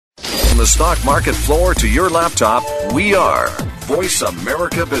From the stock market floor to your laptop, we are Voice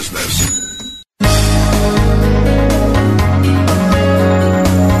America Business.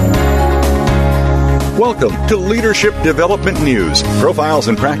 Welcome to Leadership Development News, profiles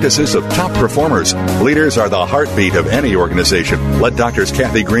and practices of top performers. Leaders are the heartbeat of any organization. Let Drs.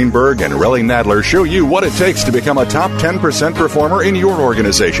 Kathy Greenberg and Relly Nadler show you what it takes to become a top 10% performer in your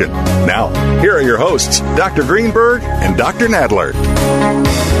organization. Now, here are your hosts, Dr. Greenberg and Dr. Nadler.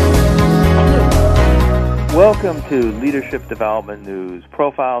 Welcome to Leadership Development News,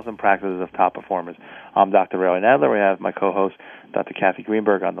 profiles and practices of top performers. I'm Dr. Relly Nadler. We have my co-host, Dr. Kathy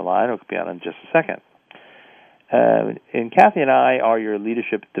Greenberg, on the line. We'll be on in just a second. And Kathy and I are your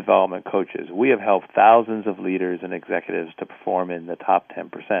leadership development coaches. We have helped thousands of leaders and executives to perform in the top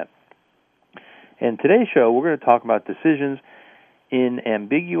 10%. In today's show, we're going to talk about decisions in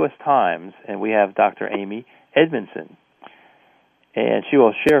ambiguous times, and we have Dr. Amy Edmondson. And she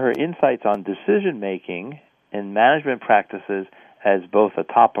will share her insights on decision-making and management practices as both a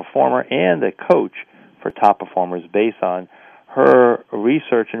top performer and a coach for top performers based on her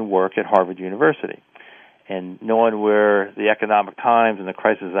research and work at Harvard University. And knowing where the economic times and the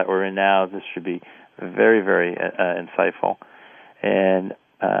crisis that we're in now, this should be very, very insightful. And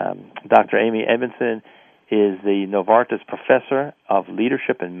Dr. Amy Edmondson is the Novartis Professor of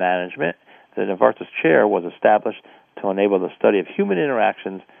Leadership and Management. The Novartis Chair was established to enable the study of human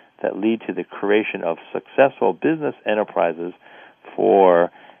interactions that lead to the creation of successful business enterprises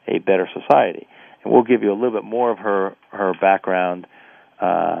for a better society. And we'll give you a little bit more of her background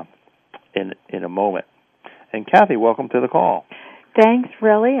in a moment. And Kathy, welcome to the call. Thanks,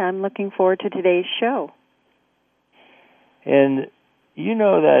 Relly. I'm looking forward to today's show. And you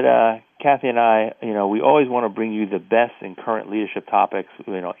know that Kathy and I, we always want to bring you the best in current leadership topics,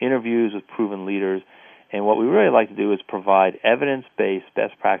 interviews with proven leaders. And what we really like to do is provide evidence-based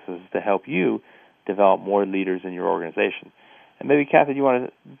best practices to help you develop more leaders in your organization. And maybe, Kathy, do you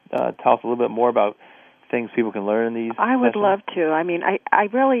want to tell us a little bit more about things people can learn in these I would sessions? love to. I mean, I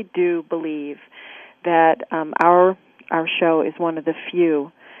really do believe that our show is one of the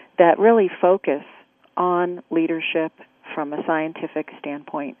few that really focus on leadership from a scientific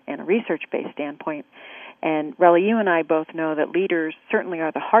standpoint and a research-based standpoint. And, Relly, you and I both know that leaders certainly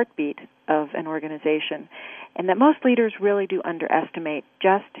are the heartbeat of an organization, and that most leaders really do underestimate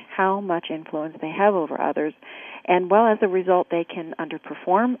just how much influence they have over others. And, well, as a result, they can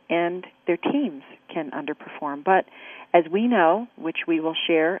underperform, and their teams can underperform. But as we know, which we will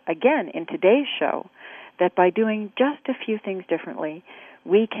share again in today's show, that by doing just a few things differently,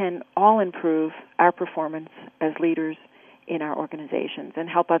 we can all improve our performance as leaders in our organizations and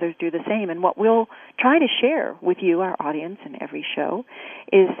help others do the same. And what we'll try to share with you, our audience, in every show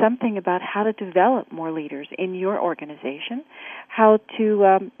is something about how to develop more leaders in your organization, how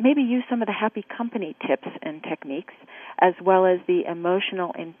to maybe use some of the happy company tips and techniques, as well as the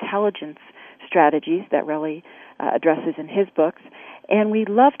emotional intelligence strategies that Relly addresses in his books. And we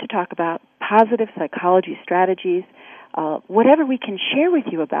love to talk about positive psychology strategies, whatever we can share with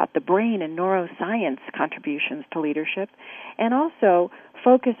you about the brain and neuroscience contributions to leadership, and also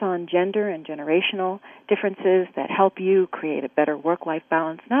focus on gender and generational differences that help you create a better work-life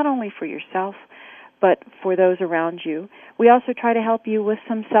balance, not only for yourself, but for those around you. We also try to help you with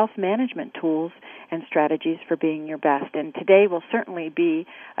some self-management tools and strategies for being your best. And today will certainly be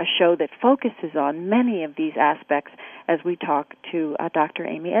a show that focuses on many of these aspects as we talk to Dr.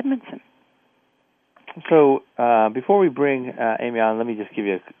 Amy Edmondson. So before we bring Amy on, let me just give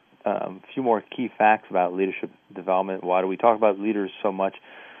you a few more key facts about leadership development. Why do we talk about leaders so much?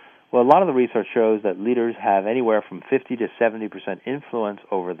 Well, a lot of the research shows that leaders have anywhere from 50 to 70% influence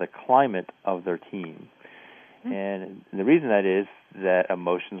over the climate of their team. Mm-hmm. And the reason that is that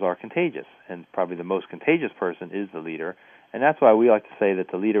emotions are contagious, and probably the most contagious person is the leader. And that's why we like to say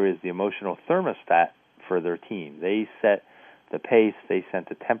that the leader is the emotional thermostat for their team. They set the pace, they set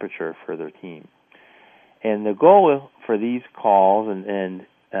the temperature for their team. And the goal for these calls and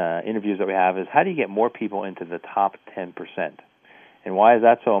interviews that we have is how do you get more people into the top 10%? And why is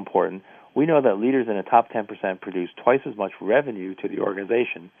that so important? We know that leaders in the top 10% produce twice as much revenue to the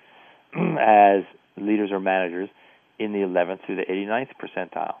organization as leaders or managers in the 11th through the 89th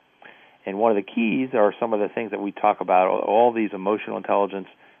percentile. And one of the keys are some of the things that we talk about. All these emotional intelligence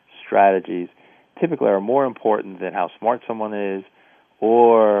strategies typically are more important than how smart someone is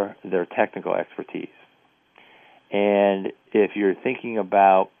or their technical expertise. And if you're thinking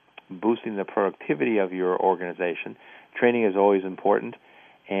about boosting the productivity of your organization, training is always important,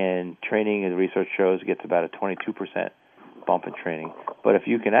 and training, as research shows, gets about a 22% bump in training. But if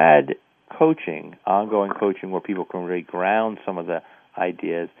you can add coaching, ongoing coaching, where people can really ground some of the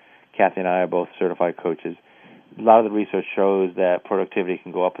ideas, Kathy and I are both certified coaches. A lot of the research shows that productivity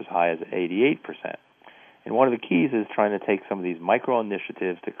can go up as high as 88%. And one of the keys is trying to take some of these micro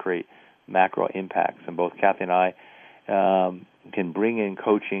initiatives to create macro impacts. And both Kathy and I can bring in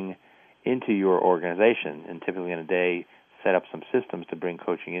coaching into your organization, and typically in a day set up some systems to bring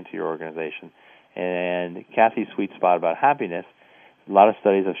coaching into your organization. And Kathy's sweet spot about happiness, a lot of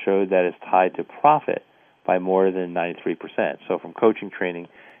studies have showed that it's tied to profit by more than 93%. So from coaching training,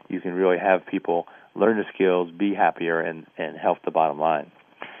 you can really have people learn the skills, be happier, and help the bottom line.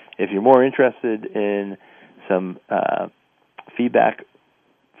 If you're more interested in some feedback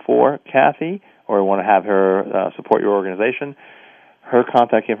for Kathy or want to have her support your organization, her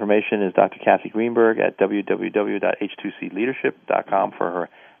contact information is Dr. Kathy Greenberg at www.h2cleadership.com for her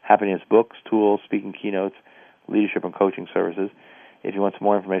happiness books, tools, speaking keynotes, leadership and coaching services. If you want some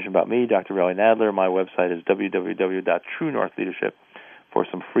more information about me, Dr. Relly Nadler, my website is www.truenorthleadership for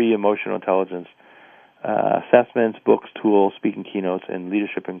some free emotional intelligence assessments, books, tools, speaking keynotes, and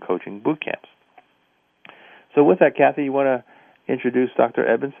leadership and coaching boot camps. So with that, Kathy, you want to introduce Dr.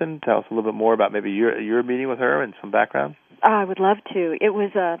 Edmondson? Tell us a little bit more about maybe your meeting with her and some background. I would love to. It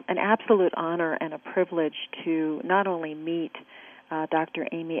was an absolute honor and a privilege to not only meet Dr.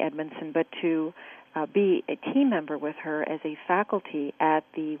 Amy Edmondson, but to be a team member with her as a faculty at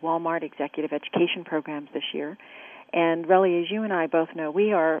the Walmart Executive Education Programs this year. And really, as you and I both know,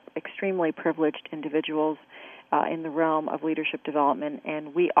 we are extremely privileged individuals in the realm of leadership development,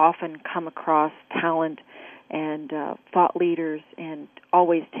 and we often come across talent and thought leaders and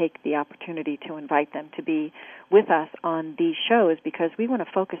always take the opportunity to invite them to be with us on these shows because we want to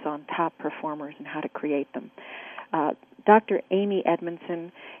focus on top performers and how to create them. Dr. Amy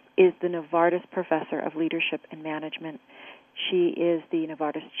Edmondson is the Novartis Professor of Leadership and Management. She is the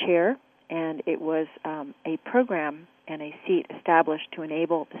Novartis Chair, and it was a program and a seat established to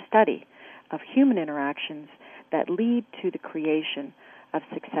enable the study of human interactions that lead to the creation of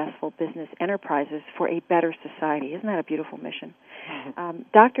successful business enterprises for a better society. Isn't that a beautiful mission?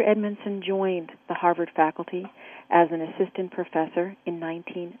 Dr. Edmondson joined the Harvard faculty as an assistant professor in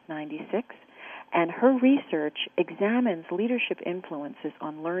 1996, and her research examines leadership influences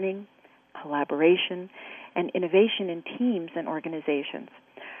on learning, collaboration, and innovation in teams and organizations.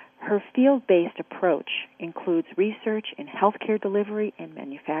 Her field-based approach includes research in healthcare delivery and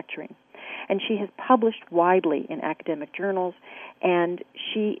manufacturing. And she has published widely in academic journals, and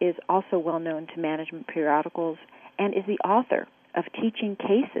she is also well known to management periodicals and is the author of teaching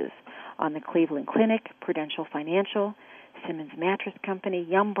cases on the Cleveland Clinic, Prudential Financial, Simmons Mattress Company,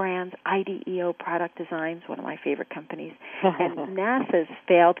 Yum Brands, IDEO Product Designs, one of my favorite companies, and NASA's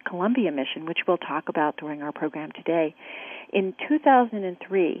failed Columbia mission, which we'll talk about during our program today. In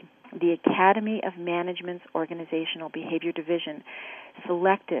 2003, the Academy of Management's Organizational Behavior Division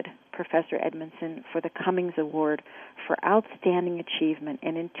selected Professor Edmondson for the Cummings Award for Outstanding Achievement,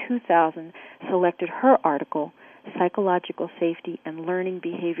 and in 2000 selected her article, Psychological Safety and Learning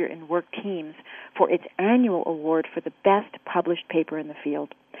Behavior in Work Teams, for its annual award for the best published paper in the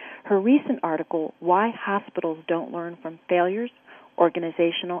field. Her recent article, Why Hospitals Don't Learn from Failures,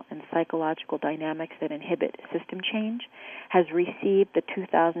 Organizational and Psychological Dynamics That Inhibit System Change, has received the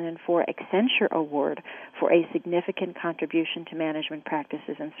 2004 Accenture Award for a significant contribution to management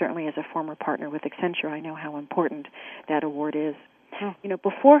practices, and certainly as a former partner with Accenture, I know how important that award is. You know,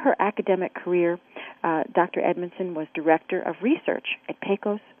 before her academic career, Dr. Edmondson was Director of Research at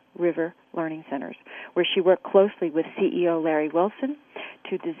Pecos River Learning Centers, where she worked closely with CEO Larry Wilson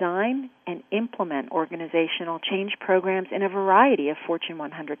to design and implement organizational change programs in a variety of Fortune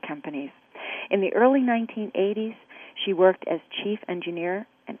 100 companies. In the early 1980s, she worked as chief engineer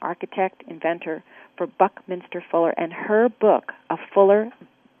and architect inventor for Buckminster Fuller, and her book, A Fuller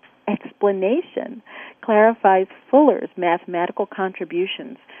Explanation, clarifies Fuller's mathematical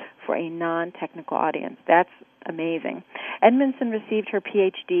contributions for a non-technical audience. That's amazing. Edmondson received her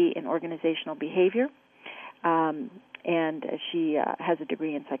Ph.D. in organizational behavior, and she has a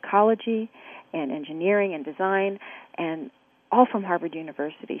degree in psychology and engineering and design, and all from Harvard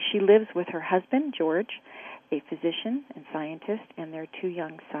University. She lives with her husband, George, a physician and scientist, and their 2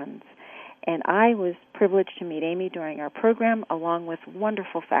 young sons. And I was privileged to meet Amy during our program, along with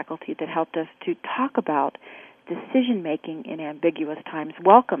wonderful faculty that helped us to talk about decision-making in ambiguous times.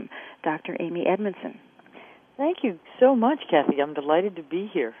 Welcome, Dr. Amy Edmondson. Thank you so much, Kathy. I'm delighted to be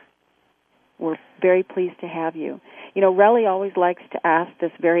here. We're very pleased to have you. You know, Relly always likes to ask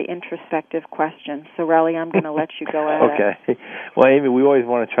this very introspective question. So, Relly, I'm going to let you go at it. Okay. Well, Amy, we always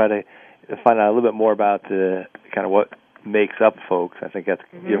want to try to find out a little bit more about the kind of what makes up folks. I think that's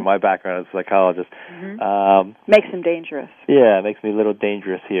my background as a psychologist. Makes them dangerous. Yeah, it makes me a little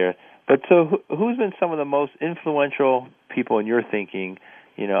dangerous here. But so who's been some of the most influential people in your thinking,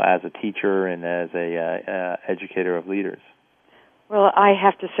 as a teacher and as a educator of leaders? Well, I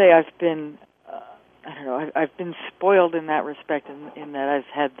have to say I've been, I've been spoiled in that respect, in that I've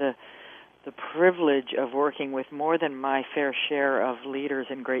had the privilege of working with more than my fair share of leaders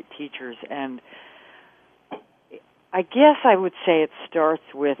and great teachers. And I guess I would say it starts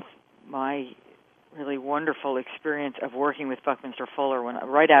with my really wonderful experience of working with Buckminster Fuller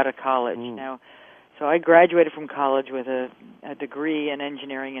right out of college. Now, so I graduated from college with a degree in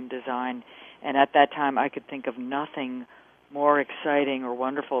engineering and design, and at that time I could think of nothing more exciting or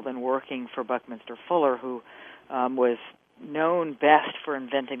wonderful than working for Buckminster Fuller, who was known best for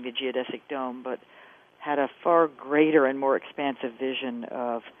inventing the geodesic dome, but had a far greater and more expansive vision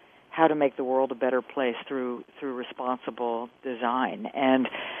of how to make the world a better place through responsible design. And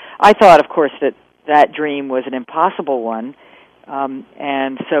I thought, of course, that dream was an impossible one.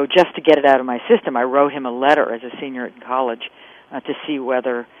 And so just to get it out of my system, I wrote him a letter as a senior in college to see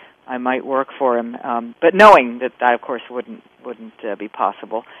whether I might work for him, but knowing that that, of course, wouldn't be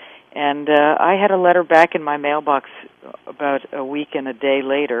possible. And I had a letter back in my mailbox about a week and a day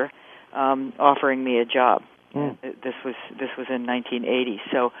later, offering me a job. This was in 1980.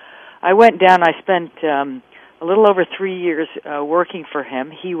 So I went down. I spent a little over 3 years working for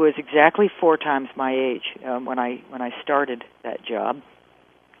him. He was exactly 4 times my age when I started that job,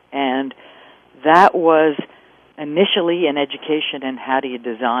 and that was initially an education in how do you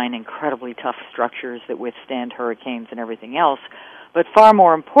design incredibly tough structures that withstand hurricanes and everything else. But far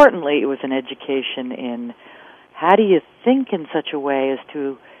more importantly, it was an education in how do you think in such a way as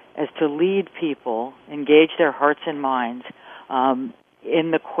to lead people, engage their hearts and minds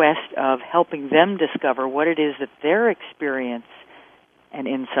in the quest of helping them discover what it is that their experience and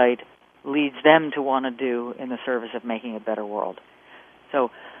insight leads them to want to do in the service of making a better world.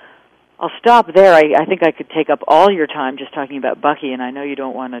 So I'll stop there. I think I could take up all your time just talking about Bucky, and I know you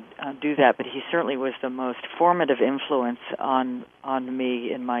don't want to do that, but he certainly was the most formative influence on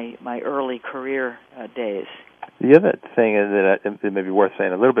me in my early career days. The other thing that may be worth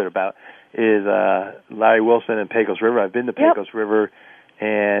saying a little bit about is Larry Wilson and Pecos River. I've been to Pecos River,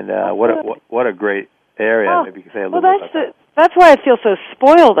 and what a great area. Maybe you can say a little bit about that. That's why I feel so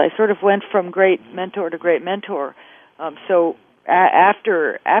spoiled. I sort of went from great mentor to great mentor. So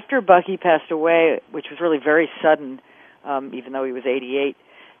after Bucky passed away, which was really very sudden, even though he was 88,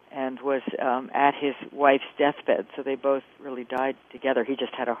 and was at his wife's deathbed, so they both really died together. He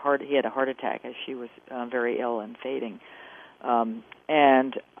had a heart attack as she was very ill and fading.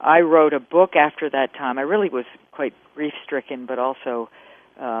 And I wrote a book after that time. I really was quite grief-stricken, but also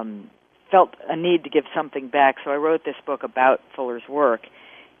felt a need to give something back. So I wrote this book about Fuller's work,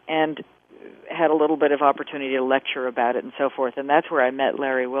 and had a little bit of opportunity to lecture about it and so forth. And that's where I met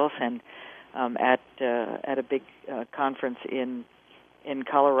Larry Wilson at a big conference in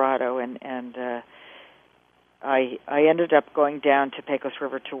Colorado, and I ended up going down to Pecos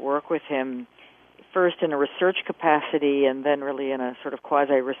River to work with him, first in a research capacity and then really in a sort of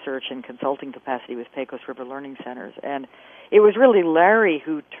quasi-research and consulting capacity with Pecos River Learning Centers. And it was really Larry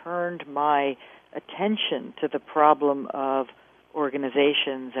who turned my attention to the problem of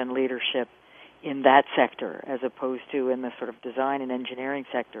organizations and leadership in that sector as opposed to in the sort of design and engineering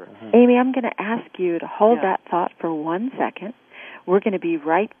sector. Amy, I'm going to ask you to hold that thought for 1 second. We're going to be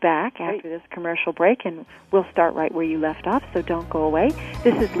right back after this commercial break, and we'll start right where you left off, so don't go away.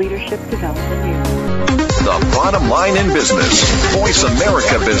 This is Leadership Development News. The bottom line in business. Voice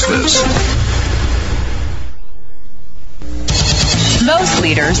America Business. Most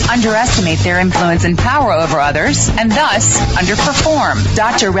leaders underestimate their influence and power over others and thus underperform.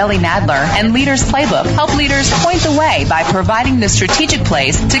 Dr. Relly Nadler and Leaders Playbook help leaders point the way by providing the strategic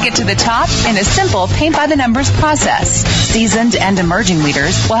plays to get to the top in a simple paint-by-the-numbers process. Seasoned and emerging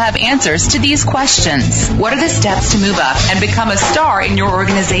leaders will have answers to these questions. What are the steps to move up and become a star in your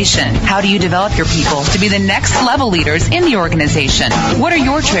organization? How do you develop your people to be the next level leaders in the organization? What are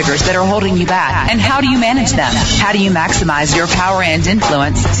your triggers that are holding you back, and how do you manage them? How do you maximize your power and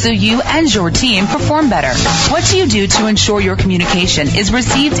influence so you and your team perform better? What do you do to ensure your communication is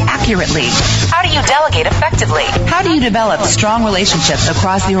received accurately? How do you delegate effectively? How do you develop strong relationships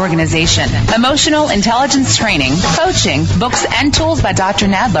across the organization? Emotional intelligence training, coaching, books, and tools by Dr.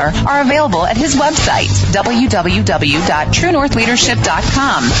 Nadler are available at his website,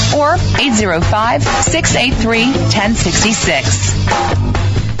 www.truenorthleadership.com or 805-683-1066.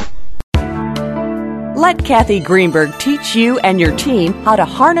 Let Kathy Greenberg teach you and your team how to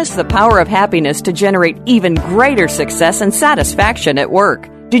harness the power of happiness to generate even greater success and satisfaction at work.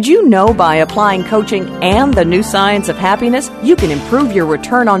 Did you know by applying coaching and the new science of happiness, you can improve your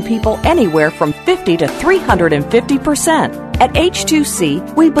return on people anywhere from 50 to 350%? At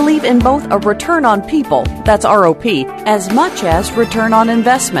H2C, we believe in both a return on people, that's ROP, as much as return on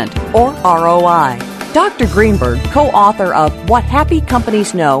investment, or ROI. Dr. Greenberg, co-author of What Happy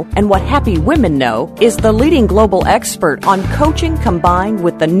Companies Know and What Happy Women Know, is the leading global expert on coaching combined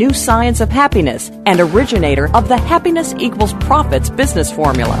with the new science of happiness and originator of the Happiness Equals Profits business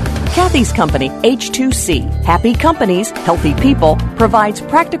formula. Kathy's company, H2C, Happy Companies, Healthy People, provides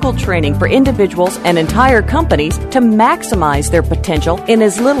practical training for individuals and entire companies to maximize their potential in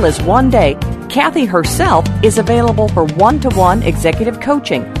as little as 1 day. Kathy herself is available for one-to-one executive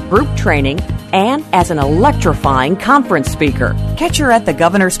coaching, group training, and as an electrifying conference speaker. Catch her at the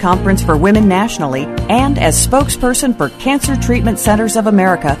Governor's Conference for Women nationally and as spokesperson for Cancer Treatment Centers of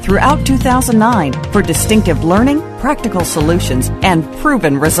America throughout 2009 for distinctive learning, practical solutions, and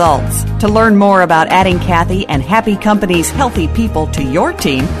proven results. To learn more about adding Kathy and Happy Companies' Healthy People to your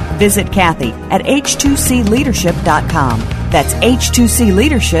team, visit Kathy at h2cleadership.com. That's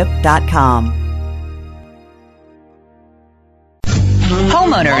h2cleadership.com.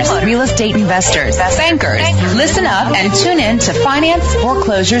 Homeowners, real estate investors, bankers, listen up and tune in to Finance,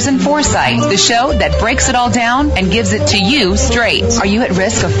 Foreclosures, and Foresight, the show that breaks it all down and gives it to you straight. Are you at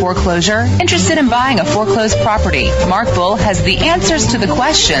risk of foreclosure? Interested in buying a foreclosed property? Mark Bull has the answers to the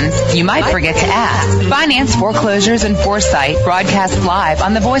questions you might forget to ask. Finance, Foreclosures, and Foresight broadcasts live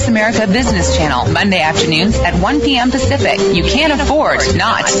on the Voice America Business Channel Monday afternoons at 1 p.m. Pacific. You can't afford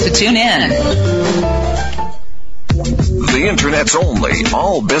not to tune in. The Internet's only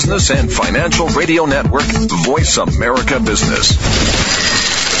all-business and financial radio network, Voice America Business.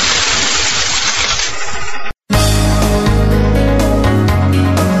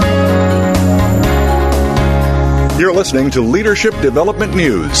 You're listening to Leadership Development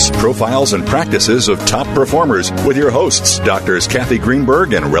News, profiles and practices of top performers with your hosts, Drs. Kathy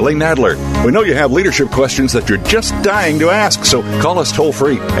Greenberg and Relly Nadler. We know you have leadership questions that you're just dying to ask, so call us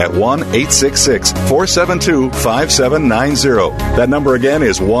toll-free at 1-866-472-5790. That number again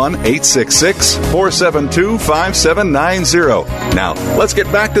is 1-866-472-5790. Now, let's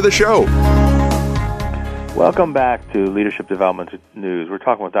get back to the show. Welcome back to Leadership Development News. We're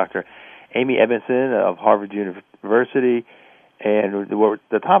talking with Dr. Amy Edmondson of Harvard University, and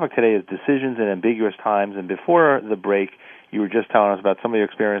the topic today is decisions in ambiguous times. And before the break, you were just telling us about some of your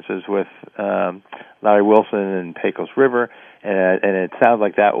experiences with Larry Wilson and Pecos River, and it sounds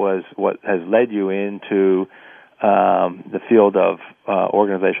like that was what has led you into the field of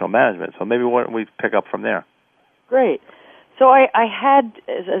organizational management. So maybe why don't we pick up from there? Great. So I had,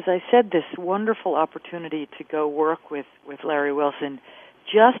 as I said, this wonderful opportunity to go work with Larry Wilson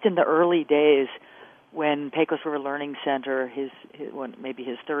just in the early days when Pecos River Learning Center, maybe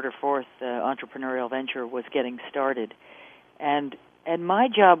his third or fourth entrepreneurial venture, was getting started. And my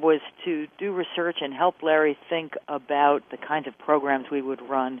job was to do research and help Larry think about the kinds of programs we would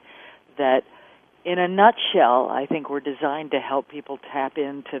run that, in a nutshell, I think were designed to help people tap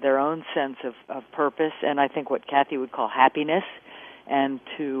into their own sense of purpose, and I think what Kathy would call happiness, and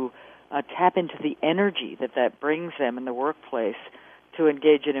to tap into the energy that brings them in the workplace to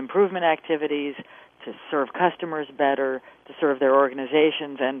engage in improvement activities, to serve customers better, to serve their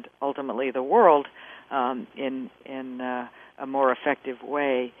organizations and ultimately the world in a more effective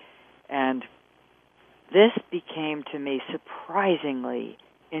way. And this became to me surprisingly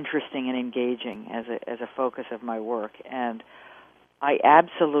interesting and engaging as a focus of my work. And I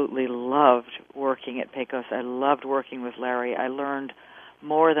absolutely loved working at Pecos. I loved working with Larry. I learned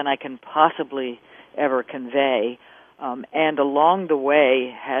more than I can possibly ever convey. And along the way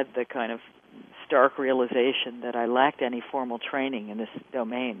had the kind of stark realization that I lacked any formal training in this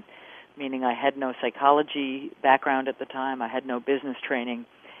domain, meaning I had no psychology background at the time, I had no business training,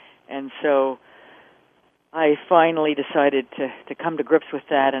 and so I finally decided to come to grips with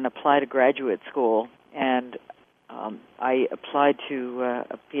that and apply to graduate school, and I applied to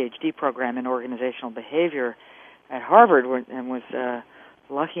a PhD program in organizational behavior at Harvard and was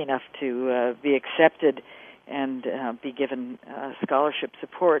lucky enough to be accepted and be given scholarship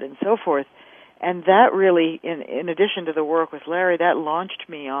support and so forth. And that really, in addition to the work with Larry, that launched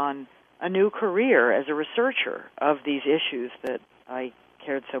me on a new career as a researcher of these issues that I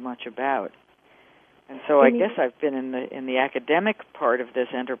cared so much about. And so Amy, I guess I've been in the academic part of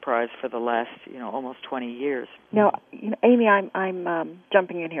this enterprise for the last, almost 20 years. Now, Amy, I'm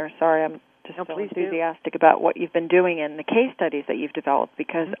jumping in here. Sorry, I'm just so enthusiastic about what you've been doing and the case studies that you've developed,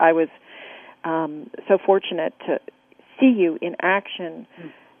 because I was so fortunate to see you in action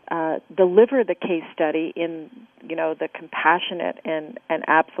deliver the case study in, the compassionate and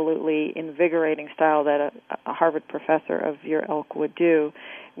absolutely invigorating style that a Harvard professor of your ilk would do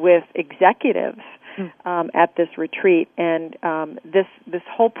with executives at this retreat. And this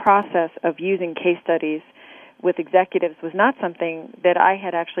whole process of using case studies with executives was not something that I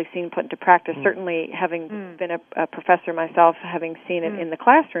had actually seen put into practice. Certainly, having been a professor myself, having seen it in the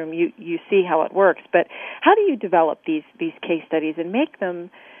classroom, you see how it works. But how do you develop these case studies and make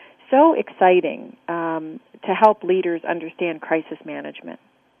them so exciting to help leaders understand crisis management?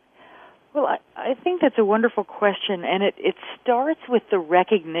 Well, I think that's a wonderful question, and it starts with the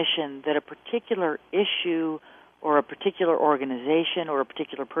recognition that a particular issue or a particular organization or a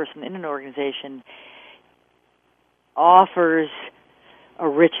particular person in an organization offers a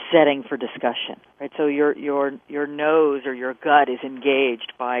rich setting for discussion, right? So your nose or your gut is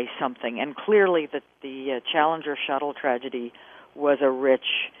engaged by something, and clearly the Challenger shuttle tragedy was a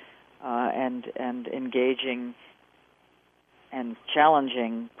rich and engaging and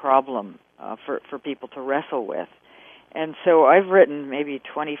challenging problem for people to wrestle with. And so I've written maybe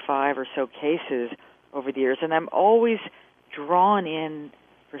 25 or so cases over the years, and I'm always drawn in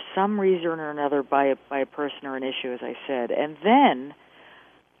for some reason or another by a person or an issue, as I said. And then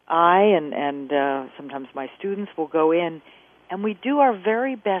I and sometimes my students will go in, and we do our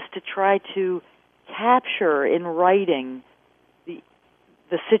very best to try to capture in writing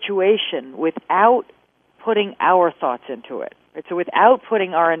the situation without putting our thoughts into it. Right? So without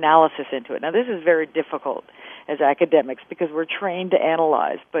putting our analysis into it. Now, this is very difficult as academics because we're trained to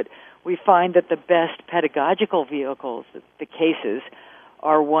analyze, but we find that the best pedagogical vehicles, the cases,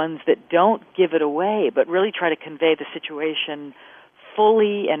 are ones that don't give it away, but really try to convey the situation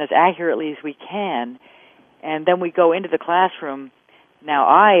fully and as accurately as we can. And then we go into the classroom. Now,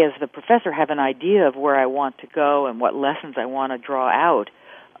 I, as the professor, have an idea of where I want to go and what lessons I want to draw out,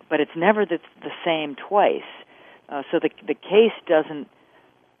 but it's never the same twice. So the case doesn't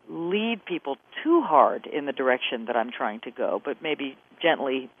lead people too hard in the direction that I'm trying to go, but maybe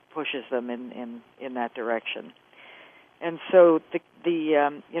gently pushes them in that direction. And so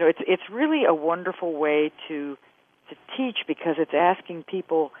it's really a wonderful way to teach because it's asking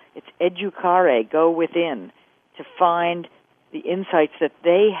people, it's educare, go within, to find the insights that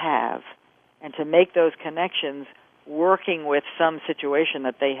they have and to make those connections working with some situation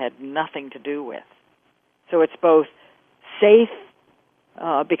that they had nothing to do with. So it's both safe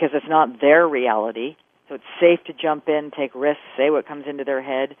because it's not their reality, so it's safe to jump in, take risks, say what comes into their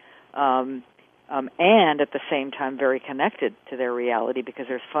head, and at the same time very connected to their reality because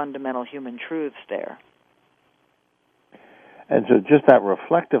there's fundamental human truths there. And so just that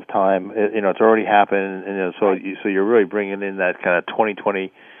reflective time, it's already happened, and so you're really bringing in that kind of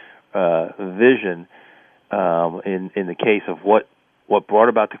 2020 vision in the case of what brought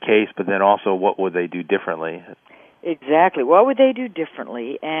about the case, but then also what would they do differently? Exactly. What would they do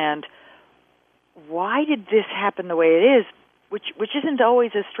differently, and why did this happen the way it is? Which isn't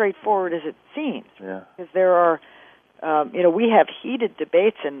always as straightforward as it seems. Yeah. Because there are, we have heated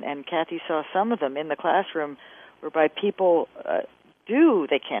debates, and Kathy saw some of them in the classroom, whereby people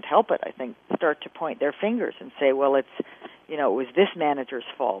they can't help it, I think, start to point their fingers and say, well, it was this manager's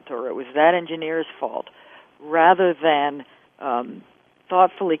fault or it was that engineer's fault, rather than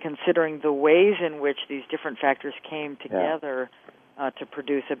thoughtfully considering the ways in which these different factors came together to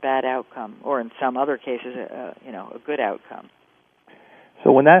produce a bad outcome, or in some other cases, a good outcome.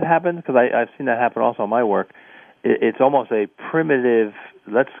 So when that happens, because I've seen that happen also in my work, it's almost a primitive,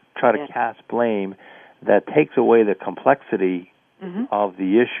 let's try to cast blame that takes away the complexity of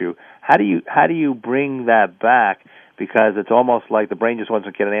the issue. How do you bring that back? Because it's almost like the brain just wants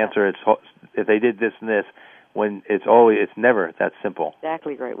to get an answer. It's if they did this and this, when it's never that simple.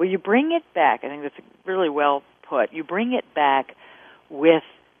 Exactly right. Well, you bring it back. I think that's really well put. You bring it back with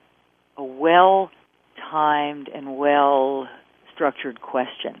a well-timed and well-structured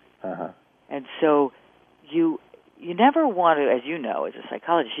question. And so you never want to, as you know, as a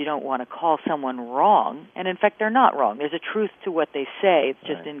psychologist, you don't want to call someone wrong. And in fact, they're not wrong. There's a truth to what they say. It's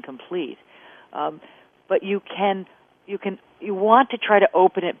just incomplete. But you want to try to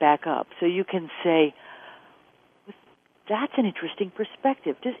open it back up. So you can say, that's an interesting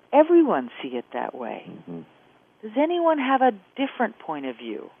perspective. Does everyone see it that way? Does anyone have a different point of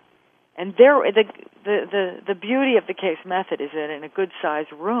view? And the beauty of the case method is that in a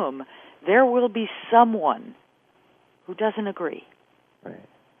good-sized room, there will be someone who doesn't agree,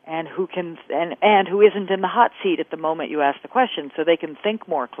 and who can and who isn't in the hot seat at the moment you ask the question, so they can think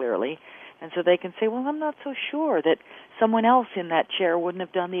more clearly, and so they can say, "Well, I'm not so sure that someone else in that chair wouldn't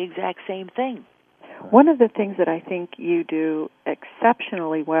have done the exact same thing." One of the things that I think you do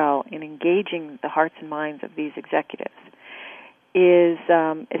exceptionally well in engaging the hearts and minds of these executives is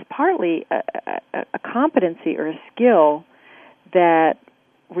partly a competency or a skill that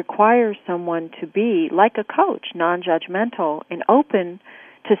requires someone to be, like a coach, non-judgmental and open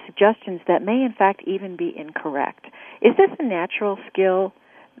to suggestions that may in fact even be incorrect. Is this a natural skill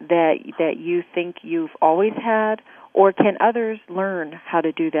that you think you've always had, or can others learn how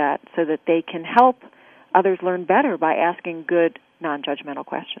to do that so that they can help others learn better by asking good, non-judgmental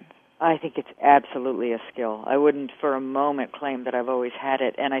questions? I think it's absolutely a skill. I wouldn't for a moment claim that I've always had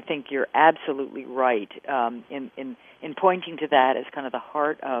it, and I think you're absolutely right in pointing to that as kind of the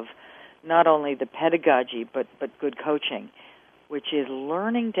heart of not only the pedagogy but good coaching, which is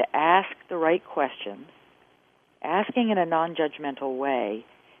learning to ask the right questions, asking in a non-judgmental way,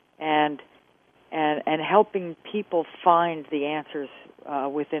 and helping people find the answers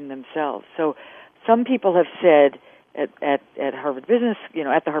within themselves. So some people have said at Harvard Business,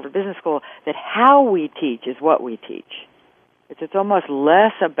 at the Harvard Business School, that how we teach is what we teach. It's almost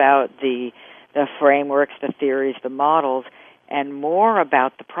less about the frameworks, the theories, the models, and more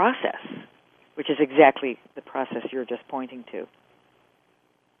about the process, which is exactly the process you're just pointing to.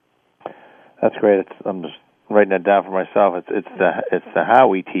 That's great. I'm just writing that down for myself. It's the how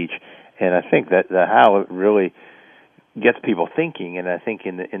we teach, and I think that the how it really gets people thinking. And I think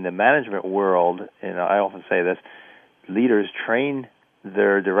in the management world, and I often say this, leaders train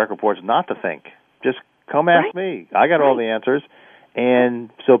their direct reports not to think. Just come ask me. I got all the answers.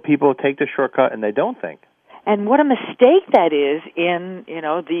 And so people take the shortcut and they don't think. And what a mistake that is in,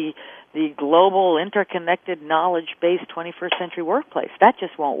 the global, interconnected, knowledge-based 21st century workplace. That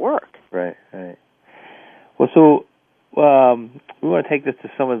just won't work. Right. Well, so we want to take this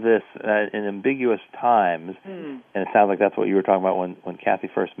to some of this in ambiguous times, and it sounds like that's what you were talking about when Kathy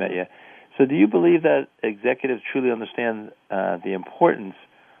first met you. So do you believe that executives truly understand the importance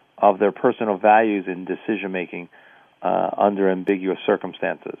of their personal values in decision-making under ambiguous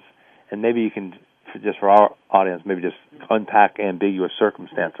circumstances? And maybe you can, just for our audience, maybe just unpack ambiguous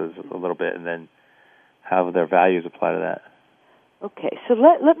circumstances a little bit and then how their values apply to that. Okay, so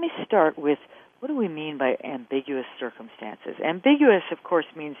let me start with, what do we mean by ambiguous circumstances? Ambiguous, of course,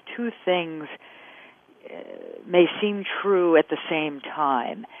 means two things may seem true at the same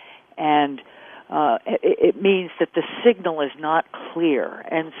time. And it means that the signal is not clear.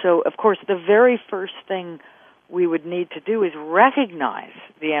 And so, of course, the very first thing we would need to do is recognize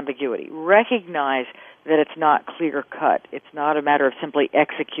the ambiguity, recognize that it's not clear-cut. It's not a matter of simply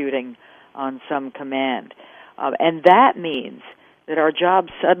executing on some command. And that means that our job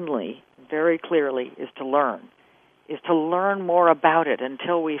suddenly, very clearly, is to learn more about it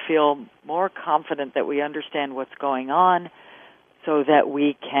until we feel more confident that we understand what's going on, so that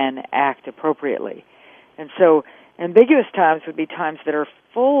we can act appropriately. And so ambiguous times would be times that are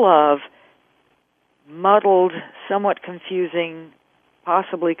full of muddled, somewhat confusing,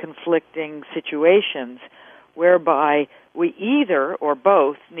 possibly conflicting situations whereby we either or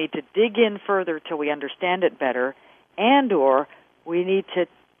both need to dig in further till we understand it better, and or we need to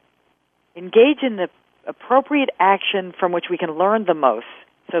engage in the appropriate action from which we can learn the most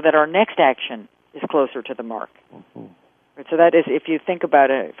so that our next action is closer to the mark. Mm-hmm. So that is, if I think about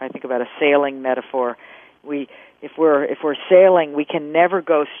a sailing metaphor, if we're sailing, we can never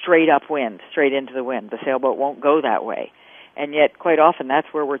go straight upwind, straight into the wind. The sailboat won't go that way, and yet quite often that's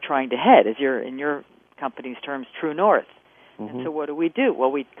where we're trying to head. In your company's terms, true north. Mm-hmm. And so what do?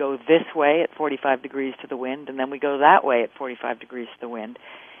 Well, we go this way at 45 degrees to the wind, and then we go that way at 45 degrees to the wind,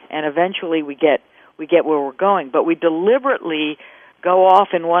 and eventually we get where we're going. But we deliberately go off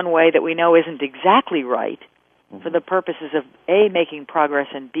in one way that we know isn't exactly right, for the purposes of A, making progress,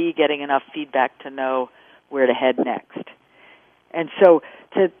 and B, getting enough feedback to know where to head next. And so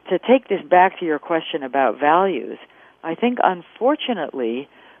to take this back to your question about values, I think unfortunately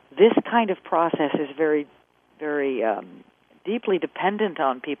this kind of process is very, very deeply dependent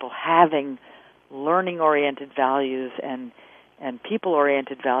on people having learning-oriented values and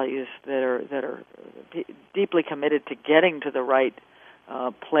people-oriented values that are deeply committed to getting to the right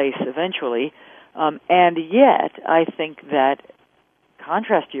place eventually. And yet, I think that,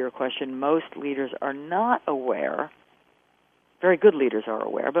 contrast to your question, most leaders are not aware, very good leaders are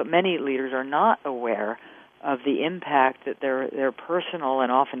aware, but many leaders are not aware of the impact that their personal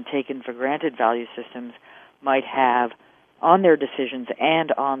and often taken for granted value systems might have on their decisions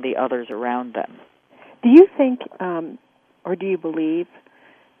and on the others around them. Do you think, or do you believe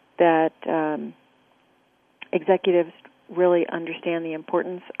that executives really understand the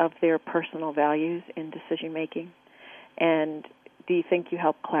importance of their personal values in decision-making? And do you think you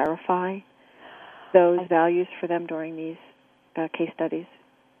help clarify those values for them during these case studies?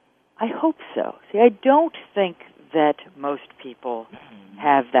 I hope so. See, I don't think that most people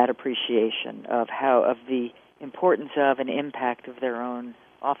have that appreciation of the importance of and impact of their own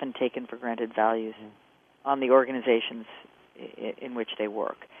often taken for granted values on the organizations in which they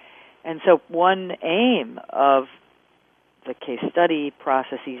work. And so one aim of the case study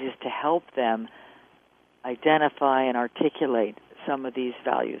processes is to help them identify and articulate some of these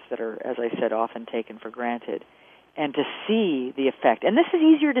values that are, as I said, often taken for granted, and to see the effect. And this is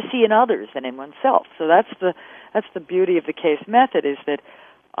easier to see in others than in oneself. So that's the beauty of the case method, is that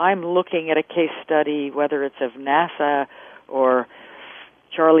I'm looking at a case study, whether it's of NASA or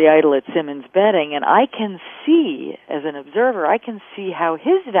Charlie Idle at Simmons Bedding, and I can see, as an observer, I can see how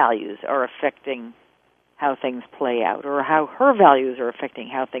his values are affecting how things play out, or how her values are affecting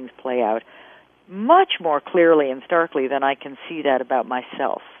how things play out, much more clearly and starkly than I can see that about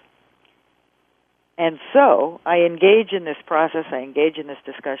myself. And so I engage in this process, I engage in this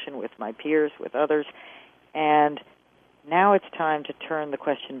discussion with my peers, with others, and now it's time to turn the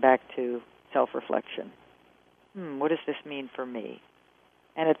question back to self-reflection. What does this mean for me?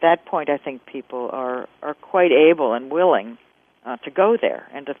 And at that point, I think people are quite able and willing to go there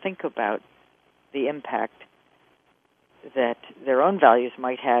and to think about the impact that their own values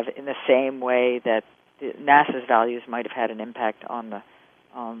might have, in the same way that NASA's values might have had an impact on the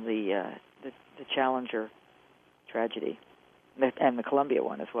Challenger tragedy and the Columbia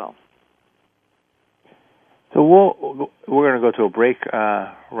one as well. So we're going to go to a break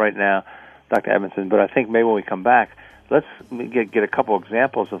right now, Dr. Edmondson, but I think maybe when we come back, let's get a couple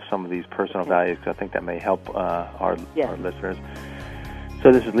examples of some of these personal values, because I think that may help our listeners.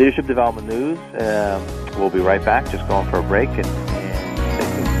 So this is Leadership Development News. We'll be right back, just going for a break. And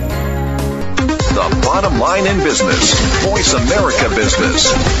stay tuned. The bottom line in business. Voice America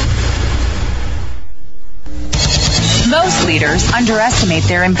Business. Most leaders underestimate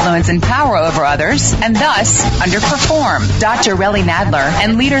their influence and power over others and thus underperform. Dr. Relly Nadler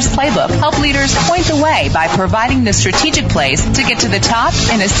and Leaders Playbook help leaders point the way by providing the strategic plays to get to the top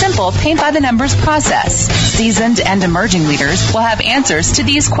in a simple paint-by-the-numbers process. Seasoned and emerging leaders will have answers to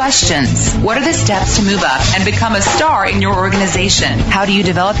these questions. What are the steps to move up and become a star in your organization? How do you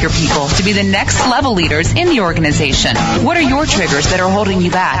develop your people to be the next level leaders in the organization? What are your triggers that are holding you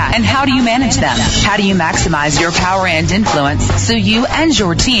back, and how do you manage them? How do you maximize your power and influence so you and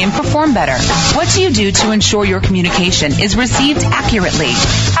your team perform better? What do you do to ensure your communication is received accurately?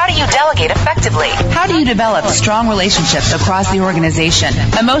 How do you delegate effectively? How do you develop strong relationships across the organization?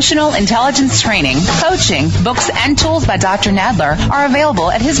 Emotional intelligence training, coaching, books, and tools by Dr. Nadler are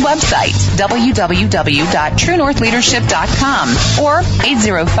available at his website, www.truenorthleadership.com or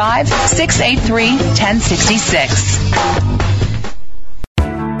 805-683-1066.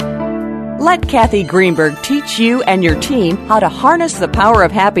 Let Kathy Greenberg teach you and your team how to harness the power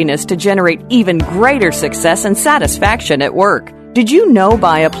of happiness to generate even greater success and satisfaction at work. Did you know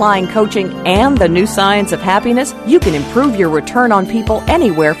by applying coaching and the new science of happiness, you can improve your return on people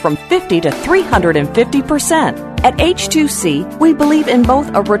anywhere from 50 to 350%? At H2C, we believe in both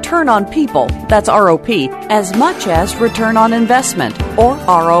a return on people, that's ROP, as much as return on investment, or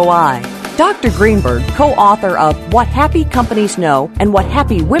ROI. Dr. Greenberg, co-author of What Happy Companies Know and What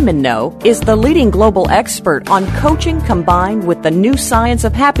Happy Women Know, is the leading global expert on coaching combined with the new science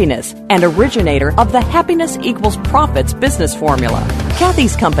of happiness and originator of the Happiness Equals Profits business formula.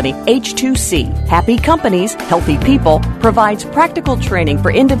 Kathy's company, H2C, Happy Companies, Healthy People, provides practical training for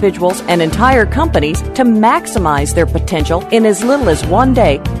individuals and entire companies to maximize their potential in as little as 1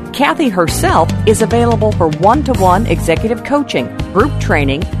 day. Kathy herself is available for one-to-one executive coaching, group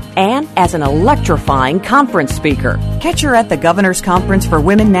training, and as an electrifying conference speaker. Catch her at the Governor's Conference for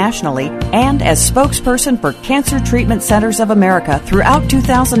Women nationally and as spokesperson for Cancer Treatment Centers of America throughout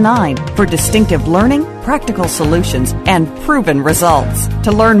 2009 for distinctive learning, practical solutions, and proven results.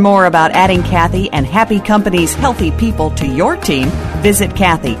 To learn more about adding Kathy and Happy Companies' Healthy People to your team, visit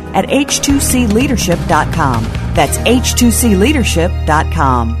Kathy at h2cleadership.com. That's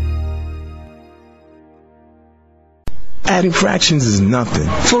h2cleadership.com. Adding fractions is nothing.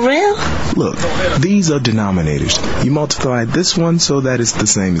 For real? Look, these are denominators. You multiply this one so that it's the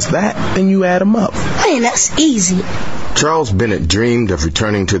same as that, then you add them up. Man, that's easy. Charles Bennett dreamed of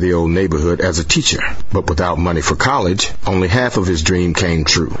returning to the old neighborhood as a teacher, but without money for college, only half of his dream came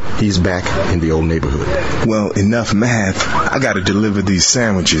true. He's back in the old neighborhood. Well, enough math. I gotta deliver these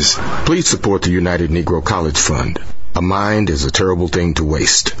sandwiches. Please support the United Negro College Fund. A mind is a terrible thing to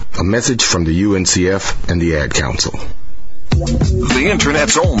waste. A message from the UNCF and the Ad Council. The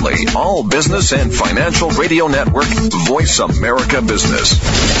Internet's only all business and financial radio network, Voice America Business.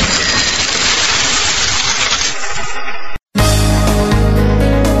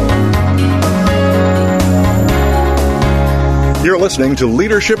 You're listening to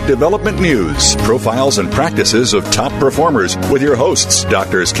Leadership Development News, profiles and practices of top performers with your hosts,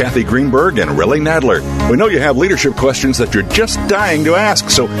 Drs. Kathy Greenberg and Relly Nadler. We know you have leadership questions that you're just dying to ask,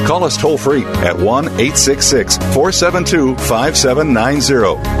 so call us toll-free at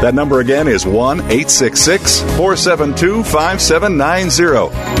 1-866-472-5790. That number again is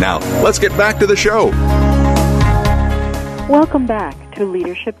 1-866-472-5790. Now, let's get back to the show. Welcome back to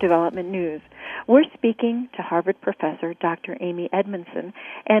Leadership Development News. We're speaking to Harvard professor Dr. Amy Edmondson,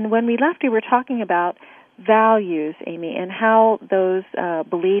 and when we left, we were talking about values, Amy, and how those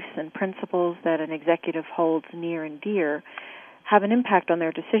beliefs and principles that an executive holds near and dear have an impact on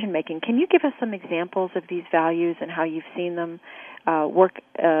their decision-making. Can you give us some examples of these values and how you've seen them work,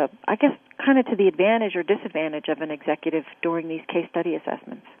 I guess, kind of to the advantage or disadvantage of an executive during these case study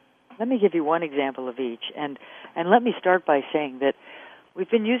assessments? Let me give you one example of each, and let me start by saying that we've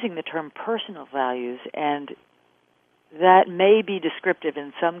been using the term personal values, and that may be descriptive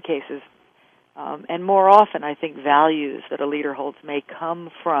in some cases, and more often I think values that a leader holds may come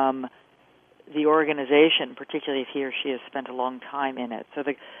from the organization, particularly if he or she has spent a long time in it. So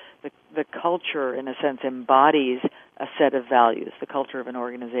the culture, in a sense, embodies a set of values, the culture of an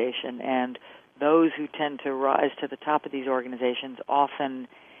organization, and those who tend to rise to the top of these organizations often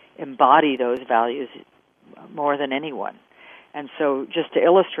embody those values more than anyone. And so just to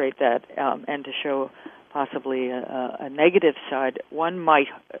illustrate that and to show possibly a negative side, one might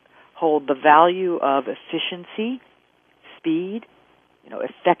hold the value of efficiency, speed,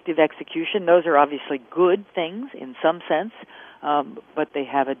 effective execution. Those are obviously good things in some sense, but they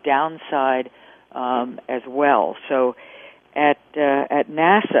have a downside as well. So at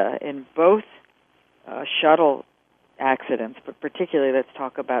NASA, in both shuttle accidents, but particularly let's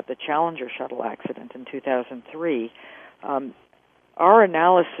talk about the Challenger shuttle accident in 2003, our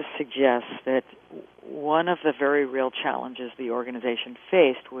analysis suggests that one of the very real challenges the organization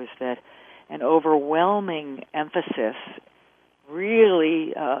faced was that an overwhelming emphasis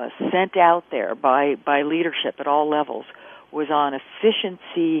really sent out there by leadership at all levels was on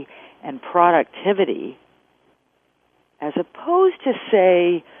efficiency and productivity as opposed to,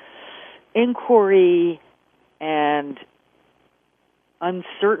 say, inquiry and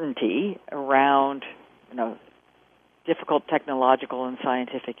uncertainty around, difficult technological and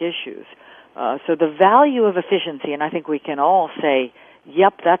scientific issues. So the value of efficiency, and I think we can all say,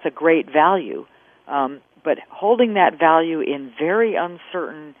 yep, that's a great value, but holding that value in very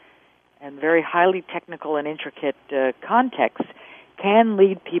uncertain and very highly technical and intricate contexts can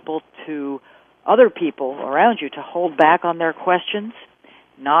lead other people around you to hold back on their questions,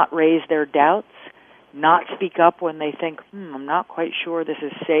 not raise their doubts, not speak up when they think, I'm not quite sure this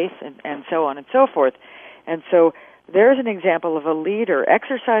is safe, and so on and so forth. And so there's an example of a leader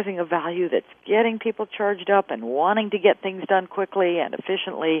exercising a value that's getting people charged up and wanting to get things done quickly and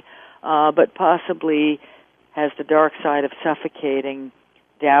efficiently, but possibly has the dark side of suffocating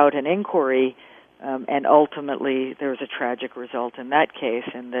doubt and inquiry, and ultimately there was a tragic result in that case,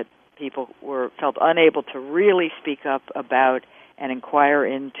 in that people felt unable to really speak up about and inquire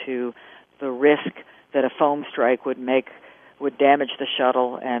into the risk that a foam strike would damage the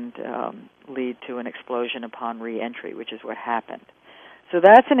shuttle and lead to an explosion upon re-entry, which is what happened. So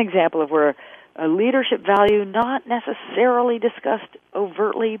that's an example of where a leadership value, not necessarily discussed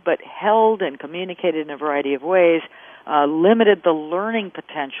overtly, but held and communicated in a variety of ways, limited the learning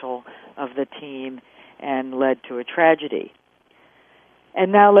potential of the team and led to a tragedy.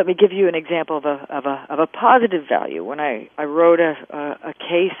 And now let me give you an example of a positive value. When I wrote a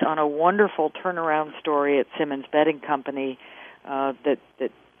case on a wonderful turnaround story at Simmons Bedding Company that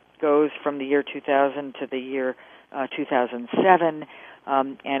goes from the year 2000 to the year 2007,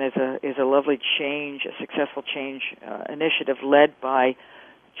 and is a lovely change, a successful change initiative led by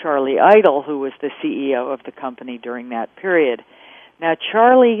Charlie Idle, who was the CEO of the company during that period. Now,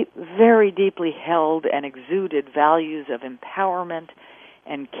 Charlie very deeply held and exuded values of empowerment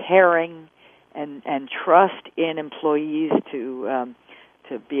and caring and trust in employees to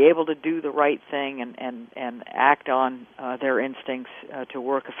be able to do the right thing and act on their instincts to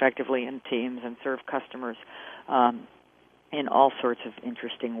work effectively in teams and serve customers in all sorts of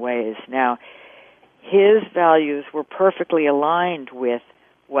interesting ways. Now, his values were perfectly aligned with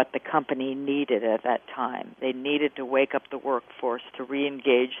what the company needed at that time. They needed to wake up the workforce, to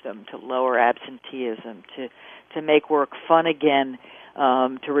re-engage them, to lower absenteeism, to make work fun again,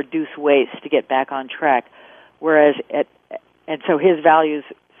 to reduce waste, to get back on track. And so his values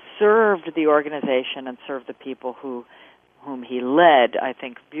served the organization and served the people whom he led, I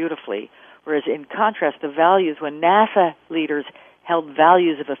think, beautifully. Whereas in contrast, the values, when NASA leaders held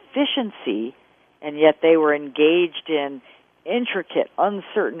values of efficiency, and yet they were engaged in intricate,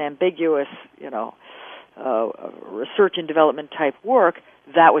 uncertain, ambiguous, research and development type work,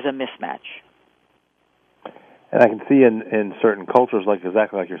 that was a mismatch. And I can see in certain cultures,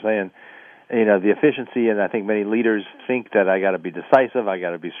 exactly like you're saying, the efficiency, and I think many leaders think that I got to be decisive, I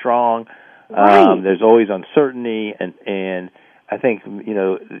got to be strong. Right. There's always uncertainty, and I think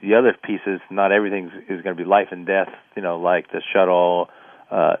the other piece is not everything is going to be life and death. Like the shuttle,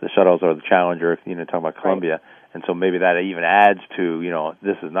 the shuttles or the Challenger. Talking about Columbia, right. And so maybe that even adds to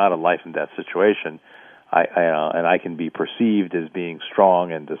this is not a life and death situation. And I can be perceived as being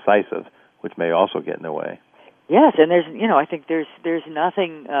strong and decisive, which may also get in the way. Yes, and I think there's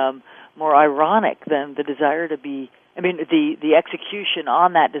nothing more ironic than the desire to be. I mean, the execution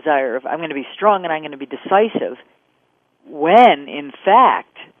on that desire of I'm going to be strong and I'm going to be decisive, when in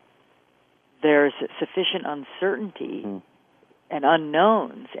fact there's sufficient uncertainty and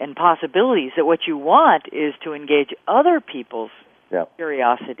unknowns and possibilities that what you want is to engage other people's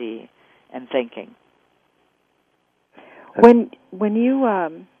curiosity and thinking. When you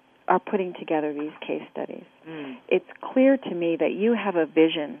are putting together these case studies, it's clear to me that you have a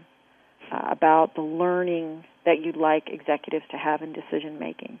vision about the learning that you'd like executives to have in decision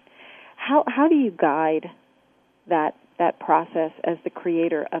making. How do you guide that process as the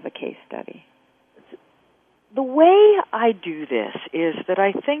creator of a case study? The way I do this is that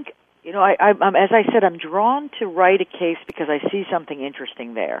I think, I'm, as I said, I'm drawn to write a case because I see something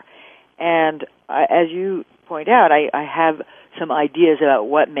interesting there. And as you point out, I have some ideas about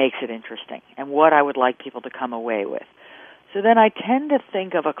what makes it interesting and what I would like people to come away with. So then I tend to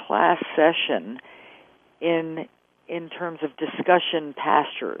think of a class session in terms of discussion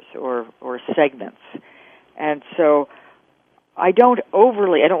pastures or segments. And so I don't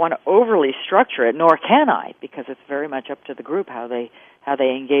want to overly structure it, nor can I, because it's very much up to the group how they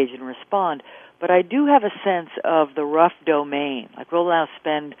engage and respond. But I do have a sense of the rough domain. Like we'll now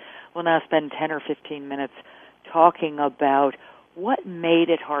spend 10 or 15 minutes talking about what made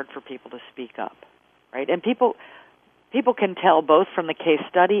it hard for people to speak up, right? And people can tell both from the case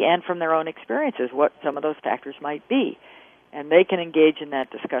study and from their own experiences what some of those factors might be. And they can engage in that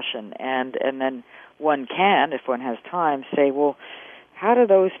discussion. And then one can, if one has time, say, well, how do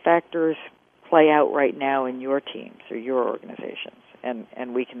those factors play out right now in your teams or your organizations?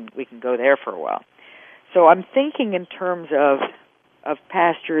 And we can go there for a while. So I'm thinking in terms of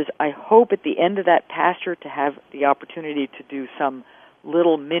pastures. I hope at the end of that pasture to have the opportunity to do some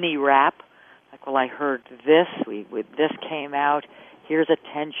little mini wrap. Like, well, I heard this, this came out, here's a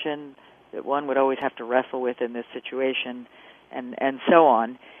tension that one would always have to wrestle with in this situation, and so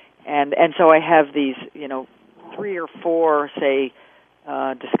on. And so I have these, 3 or 4, say,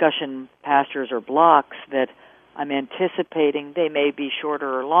 discussion pastures or blocks that I'm anticipating. They may be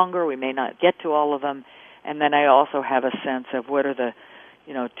shorter or longer. We may not get to all of them. And then I also have a sense of what are the,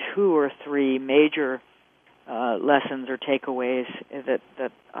 2 or 3 major lessons or takeaways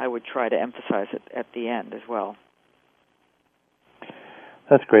that I would try to emphasize at the end as well.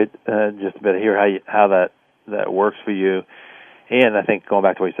 That's great. Just a bit of hear how that works for you. And I think going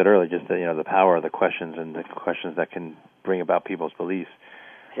back to what you said earlier, just the power of the questions and the questions that can bring about people's beliefs.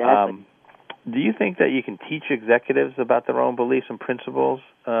 Exactly. Do you think that you can teach executives about their own beliefs and principles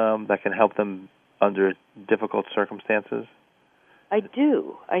that can help them under difficult circumstances? I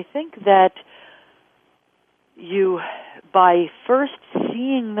do. I think that by first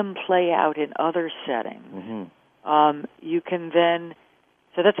seeing them play out in other settings, you can then,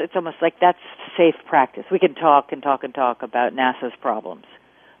 so it's almost like that's safe practice. We can talk about NASA's problems.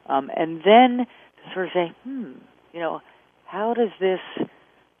 And then sort of say, how does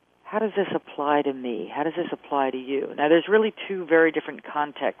this apply to me? How does this apply to you? Now, there's really 2 very different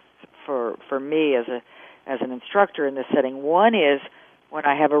contexts for me as an instructor in this setting. One is when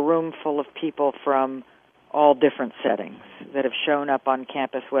I have a room full of people from all different settings that have shown up on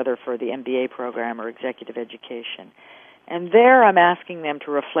campus, whether for the MBA program or executive education. And there I'm asking them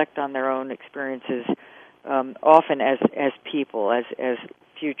to reflect on their own experiences, often as people, as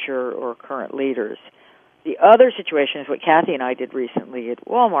future or current leaders. The other situation is what Kathy and I did recently at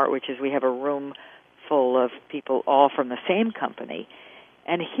Walmart, which is we have a room full of people all from the same company.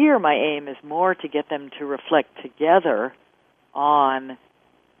 And here my aim is more to get them to reflect together on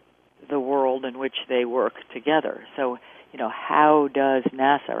the world in which they work together. So, how does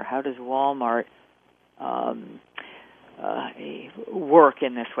NASA or how does Walmart work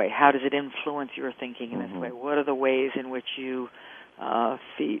in this way? How does it influence your thinking in this way? What are the ways in which you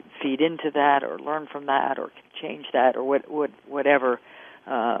feed into that or learn from that or change that or whatever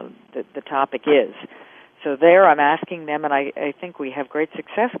the topic is? So there I'm asking them, and I think we have great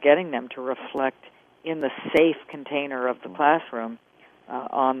success getting them to reflect in the safe container of the classroom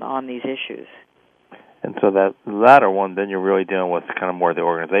on these issues. And so that latter one, then you're really dealing with kind of more the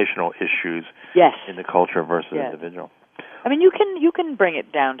organizational issues in the culture versus individual. I mean, you can bring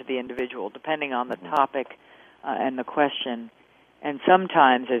it down to the individual depending on the topic and the question. And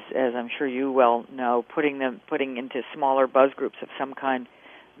sometimes, as I'm sure you well know, putting into smaller buzz groups of some kind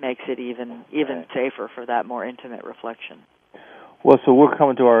makes it even safer for that more intimate reflection. Well, so we're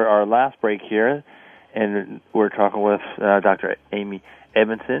coming to our last break here, and we're talking with Dr. Amy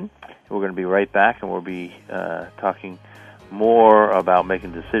Edmondson. We're going to be right back, and we'll be talking more about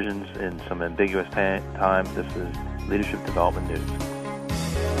making decisions in some ambiguous times. This is Leadership Development News.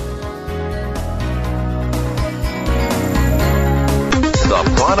 The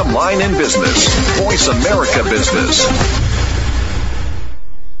bottom line in business. Voice America Business.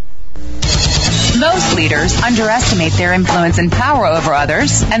 Most leaders underestimate their influence and power over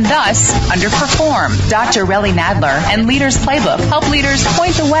others and thus underperform. Dr. Relly Nadler and Leaders Playbook help leaders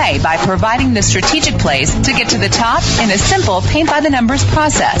point the way by providing the strategic plays to get to the top in a simple paint-by-the-numbers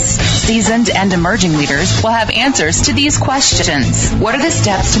process. Seasoned and emerging leaders will have answers to these questions. What are the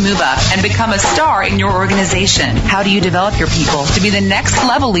steps to move up and become a star in your organization? How do you develop your people to be the next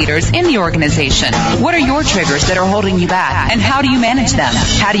level leaders in the organization? What are your triggers that are holding you back, and how do you manage them?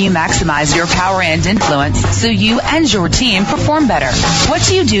 How do you maximize your power and influence so you and your team perform better? What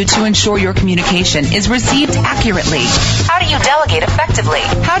do you do to ensure your communication is received accurately? How do you delegate effectively?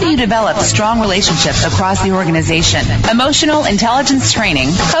 How do you develop strong relationships across the organization? Emotional intelligence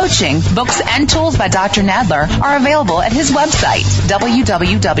training, coaching, books, and tools by Dr. Nadler are available at his website,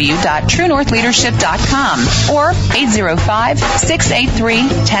 www.truenorthleadership.com or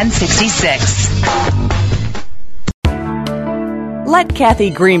 805-683-1066. Let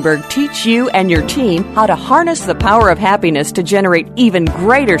Kathy Greenberg teach you and your team how to harness the power of happiness to generate even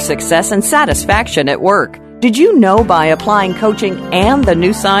greater success and satisfaction at work. Did you know by applying coaching and the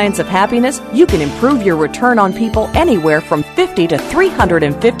new science of happiness, you can improve your return on people anywhere from 50 to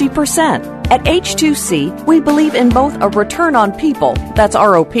 350%? At H2C, we believe in both a return on people, that's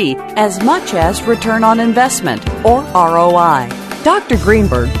ROP, as much as return on investment, or ROI. Dr.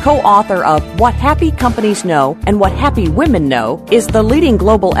 Greenberg, co-author of What Happy Companies Know and What Happy Women Know, is the leading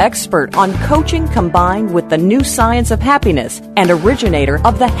global expert on coaching combined with the new science of happiness and originator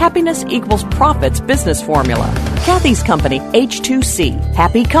of the Happiness Equals Profits business formula. Kathy's company, H2C,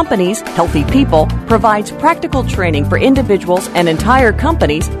 Happy Companies, Healthy People, provides practical training for individuals and entire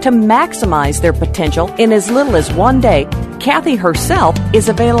companies to maximize their potential in as little as 1 day. Kathy herself is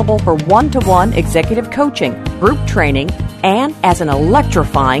available for one-to-one executive coaching, group training, and as an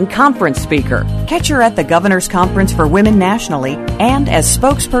electrifying conference speaker. Catch her at the Governor's Conference for Women nationally and as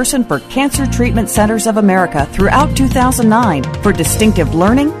spokesperson for Cancer Treatment Centers of America throughout 2009 for distinctive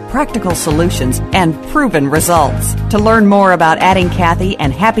learning, practical solutions, and proven results. To learn more about adding Kathy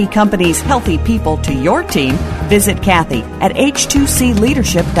and Happy Companies' Healthy People to your team, visit Kathy at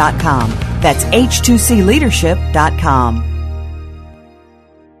h2cleadership.com. That's h2cleadership.com.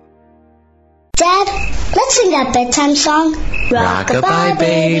 Dad, let's sing that bedtime song. Rock-a-bye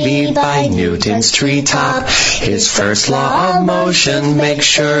baby by Newton's treetop. His first law of motion, make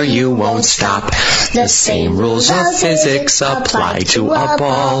sure you won't stop. The same rules of physics apply to a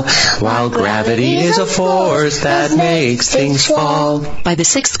ball, while gravity is a force that makes things fall. By the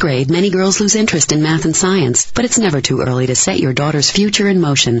 6th grade, many girls lose interest in math and science, but it's never too early to set your daughter's future in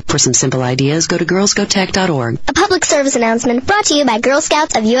motion. For some simple ideas, go to girlsgotech.org. A public service announcement brought to you by Girl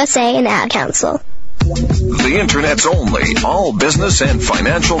Scouts of USA and Ad Council. The Internet's only all-business and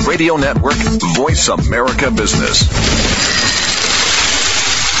financial radio network, Voice America Business.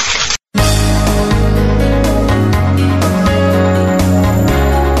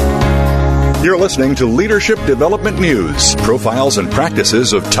 You're listening to Leadership Development News, profiles and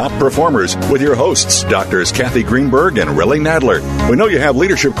practices of top performers with your hosts, Drs. Kathy Greenberg and Relly Nadler. We know you have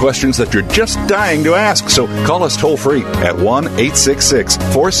leadership questions that you're just dying to ask, so call us toll-free at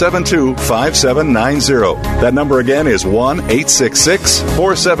 1-866-472-5790. That number again is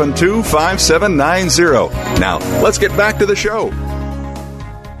 1-866-472-5790. Now, let's get back to the show.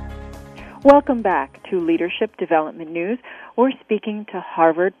 Welcome back to Leadership Development News. We're speaking to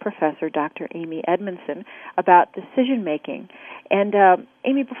Harvard professor Dr. Amy Edmondson about decision making. And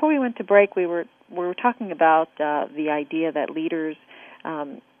Amy, before we went to break, we were talking about the idea that leaders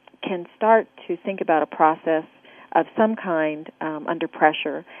can start to think about a process of some kind under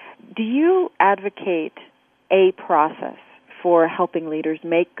pressure. Do you advocate a process for helping leaders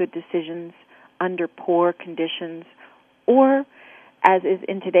make good decisions under poor conditions, or as is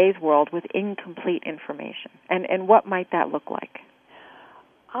in today's world, with incomplete information? And what might that look like?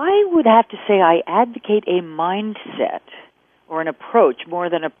 I would have to say I advocate a mindset or an approach more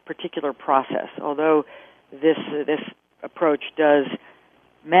than a particular process, although this approach does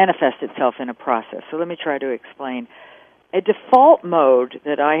manifest itself in a process. So let me try to explain. A default mode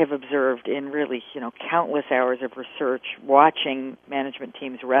that I have observed in really, countless hours of research, watching management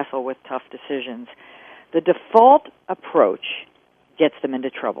teams wrestle with tough decisions, the default approach gets them into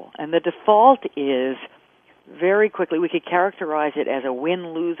trouble. And the default is, very quickly, we could characterize it as a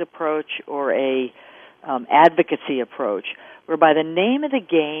win-lose approach or a advocacy approach, whereby the name of the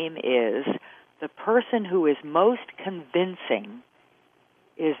game is the person who is most convincing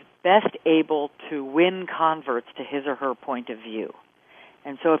is best able to win converts to his or her point of view.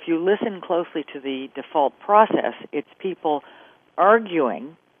 And so if you listen closely to the default process, it's people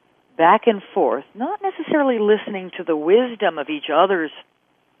arguing back and forth, not necessarily listening to the wisdom of each other's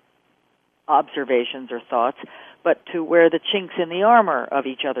observations or thoughts, but to where the chinks in the armor of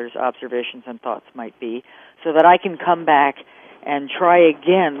each other's observations and thoughts might be, so that I can come back and try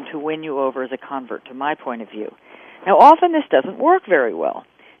again to win you over as a convert to my point of view. Now, often this doesn't work very well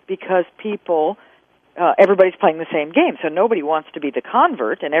because people, everybody's playing the same game, so nobody wants to be the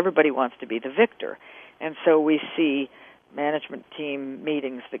convert and everybody wants to be the victor. And so we see management team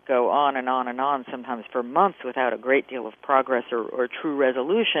meetings that go on and on and on, sometimes for months without a great deal of progress or true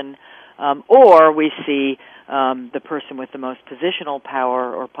resolution, or we see the person with the most positional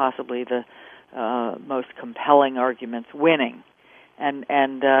power or possibly the most compelling arguments winning. And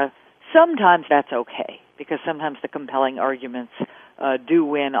sometimes that's okay, because sometimes the compelling arguments do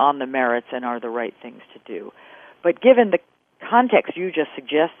win on the merits and are the right things to do. But given the context you just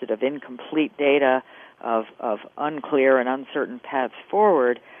suggested of incomplete data, of unclear and uncertain paths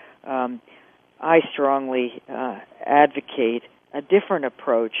forward, I strongly advocate a different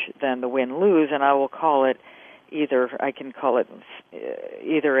approach than the win-lose, and I will call it either a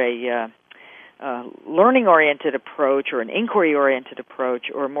learning-oriented approach or an inquiry-oriented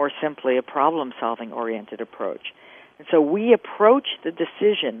approach, or more simply a problem-solving oriented approach. And so we approach the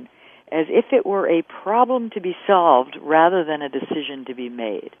decision as if it were a problem to be solved rather than a decision to be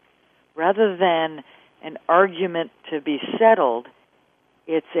made. Rather than an argument to be settled,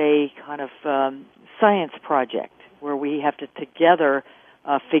 it's a kind of science project where we have to together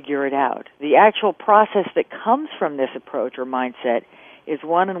figure it out. The actual process that comes from this approach or mindset is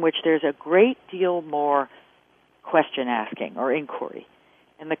one in which there's a great deal more question asking or inquiry.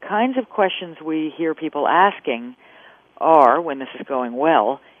 And the kinds of questions we hear people asking are, when this is going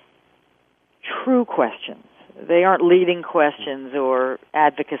well, true questions. They aren't leading questions or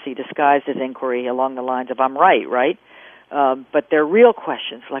advocacy disguised as inquiry along the lines of, I'm right? But they're real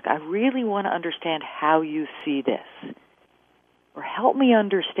questions, like, I really want to understand how you see this. Or help me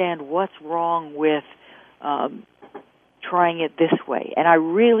understand what's wrong with trying it this way. And I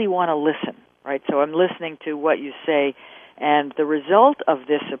really want to listen, right? So I'm listening to what you say. And the result of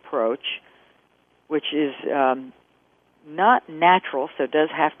this approach, which is not natural, so does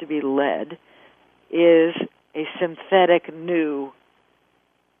have to be led, is a synthetic new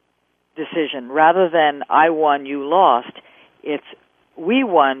decision. Rather than I won, you lost, it's we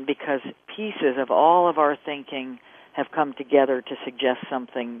won because pieces of all of our thinking have come together to suggest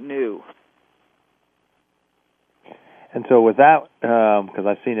something new. And so with that, because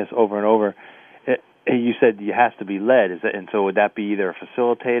I've seen this over and over, you said you has to be led. And so would that be either a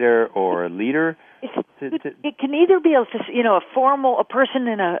facilitator or a leader? It can either be a person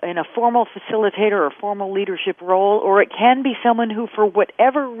in a formal facilitator or formal leadership role, or it can be someone who, for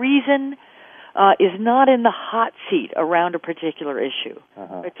whatever reason, is not in the hot seat around a particular issue.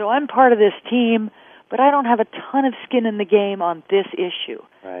 Uh-huh. Right, so I'm part of this team, but I don't have a ton of skin in the game on this issue.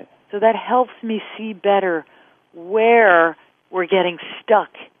 Right. So that helps me see better where we're getting stuck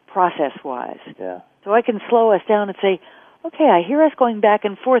process-wise. Yeah. So I can slow us down and say, okay, I hear us going back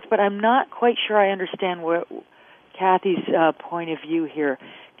and forth, but I'm not quite sure I understand Kathy's point of view here.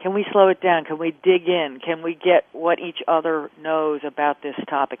 Can we slow it down? Can we dig in? Can we get what each other knows about this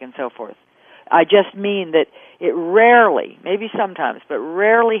topic and so forth? I just mean that it rarely, maybe sometimes, but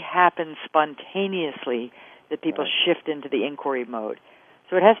rarely happens spontaneously that people shift into the inquiry mode.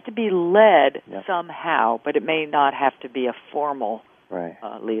 So it has to be led somehow, but it may not have to be a formal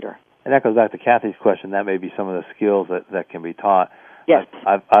leader. And that goes back to Kathy's question. That may be some of the skills that can be taught. Yes.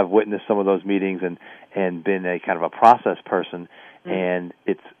 I've witnessed some of those meetings and been a kind of a process person, and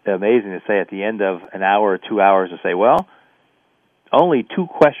it's amazing to say at the end of an hour or 2 hours to say, well, only 2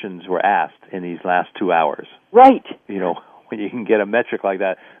 questions were asked in these last 2 hours. Right. When you can get a metric like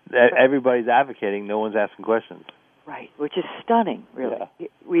that, everybody's advocating, no one's asking questions. Right, which is stunning, really. Yeah.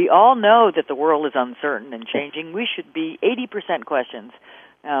 We all know that the world is uncertain and changing. We should be 80% questions,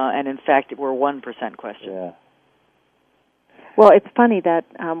 and in fact, we're 1% question. Yeah. Well, it's funny that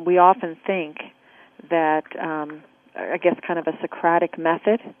we often think that, I guess, kind of a Socratic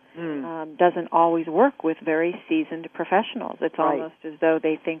method doesn't always work with very seasoned professionals. It's almost as though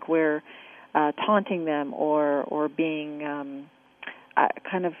they think we're taunting them or being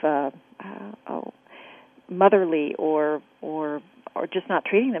kind of motherly or just not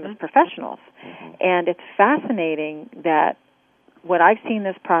treating them as professionals. And it's fascinating that what I've seen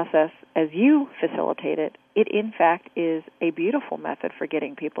this process as you facilitate it, it in fact is a beautiful method for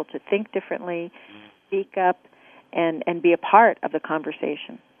getting people to think differently, speak up, and be a part of the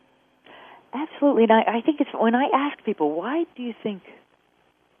conversation. Absolutely. And I think it's when I ask people, why do you think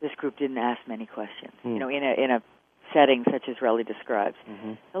this group didn't ask many questions? You know, in a setting such as Relly describes,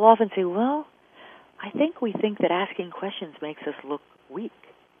 they'll often say, well, I think we think that asking questions makes us look weak.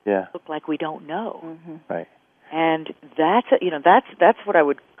 Yeah. Look like we don't know. Right. And that's what I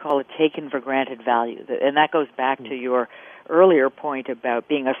would call a taken for granted value. And that goes back to your earlier point about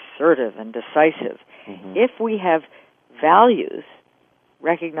being assertive and decisive. If we have values,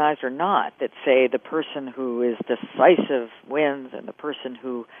 recognized or not, that say the person who is decisive wins and the person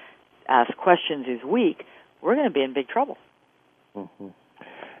who asks questions is weak, we're going to be in big trouble. And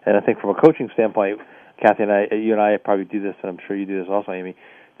I think from a coaching standpoint, Kathy and you and I probably do this, and I'm sure you do this also, Amy.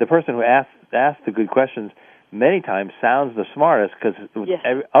 The person who asks the good questions many times sounds the smartest because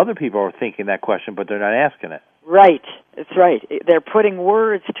other people are thinking that question, but they're not asking it. Right. That's right. They're putting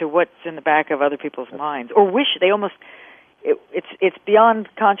words to what's in the back of other people's minds, or wish they almost. It's beyond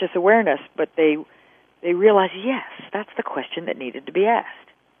conscious awareness, but they realize, yes, that's the question that needed to be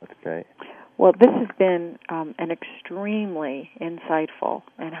asked. That's great. Well, this has been an extremely insightful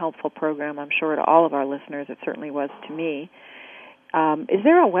and helpful program, I'm sure, to all of our listeners. It certainly was to me. Is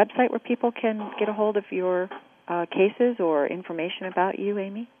there a website where people can get a hold of your cases or information about you,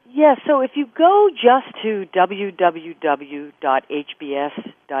 Amy? Yes, so if you go just to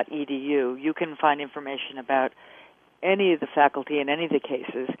www.hbs.edu, you can find information about any of the faculty and any of the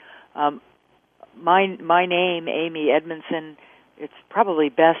cases. My name, Amy Edmondson, it's probably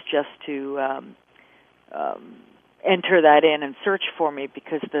best just to enter that in and search for me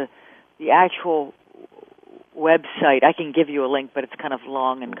because the actual website, I can give you a link, but it's kind of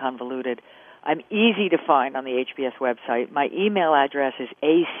long and convoluted. I'm easy to find on the HBS website. My email address is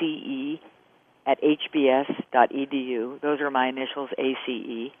ace@hbs.edu. Those are my initials,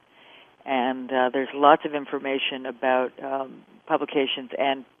 ACE. And there's lots of information about publications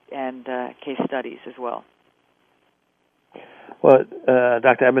and case studies as well. Well,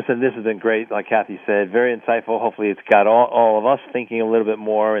 Dr. Edmondson, this has been great. Like Kathy said, very insightful. Hopefully it's got all of us thinking a little bit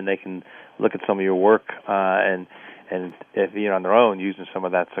more, and they can look at some of your work and if you're on their own, using some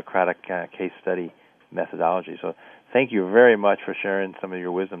of that Socratic case study methodology. So thank you very much for sharing some of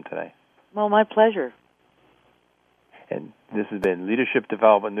your wisdom today. Well, my pleasure. And this has been Leadership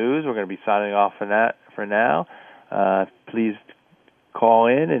Development News. We're going to be signing off for now. Please call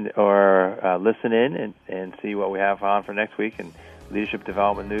in or listen in and see what we have on for next week. And Leadership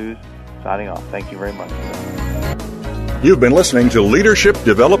Development News, signing off. Thank you very much. You've been listening to Leadership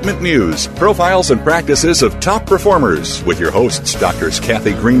Development News, profiles and practices of top performers, with your hosts, Drs.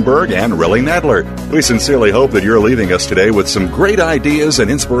 Kathy Greenberg and Relly Nadler. We sincerely hope that you're leaving us today with some great ideas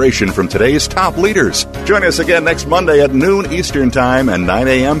and inspiration from today's top leaders. Join us again next Monday at noon Eastern Time and 9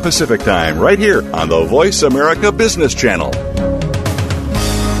 a.m. Pacific Time, right here on the Voice America Business Channel.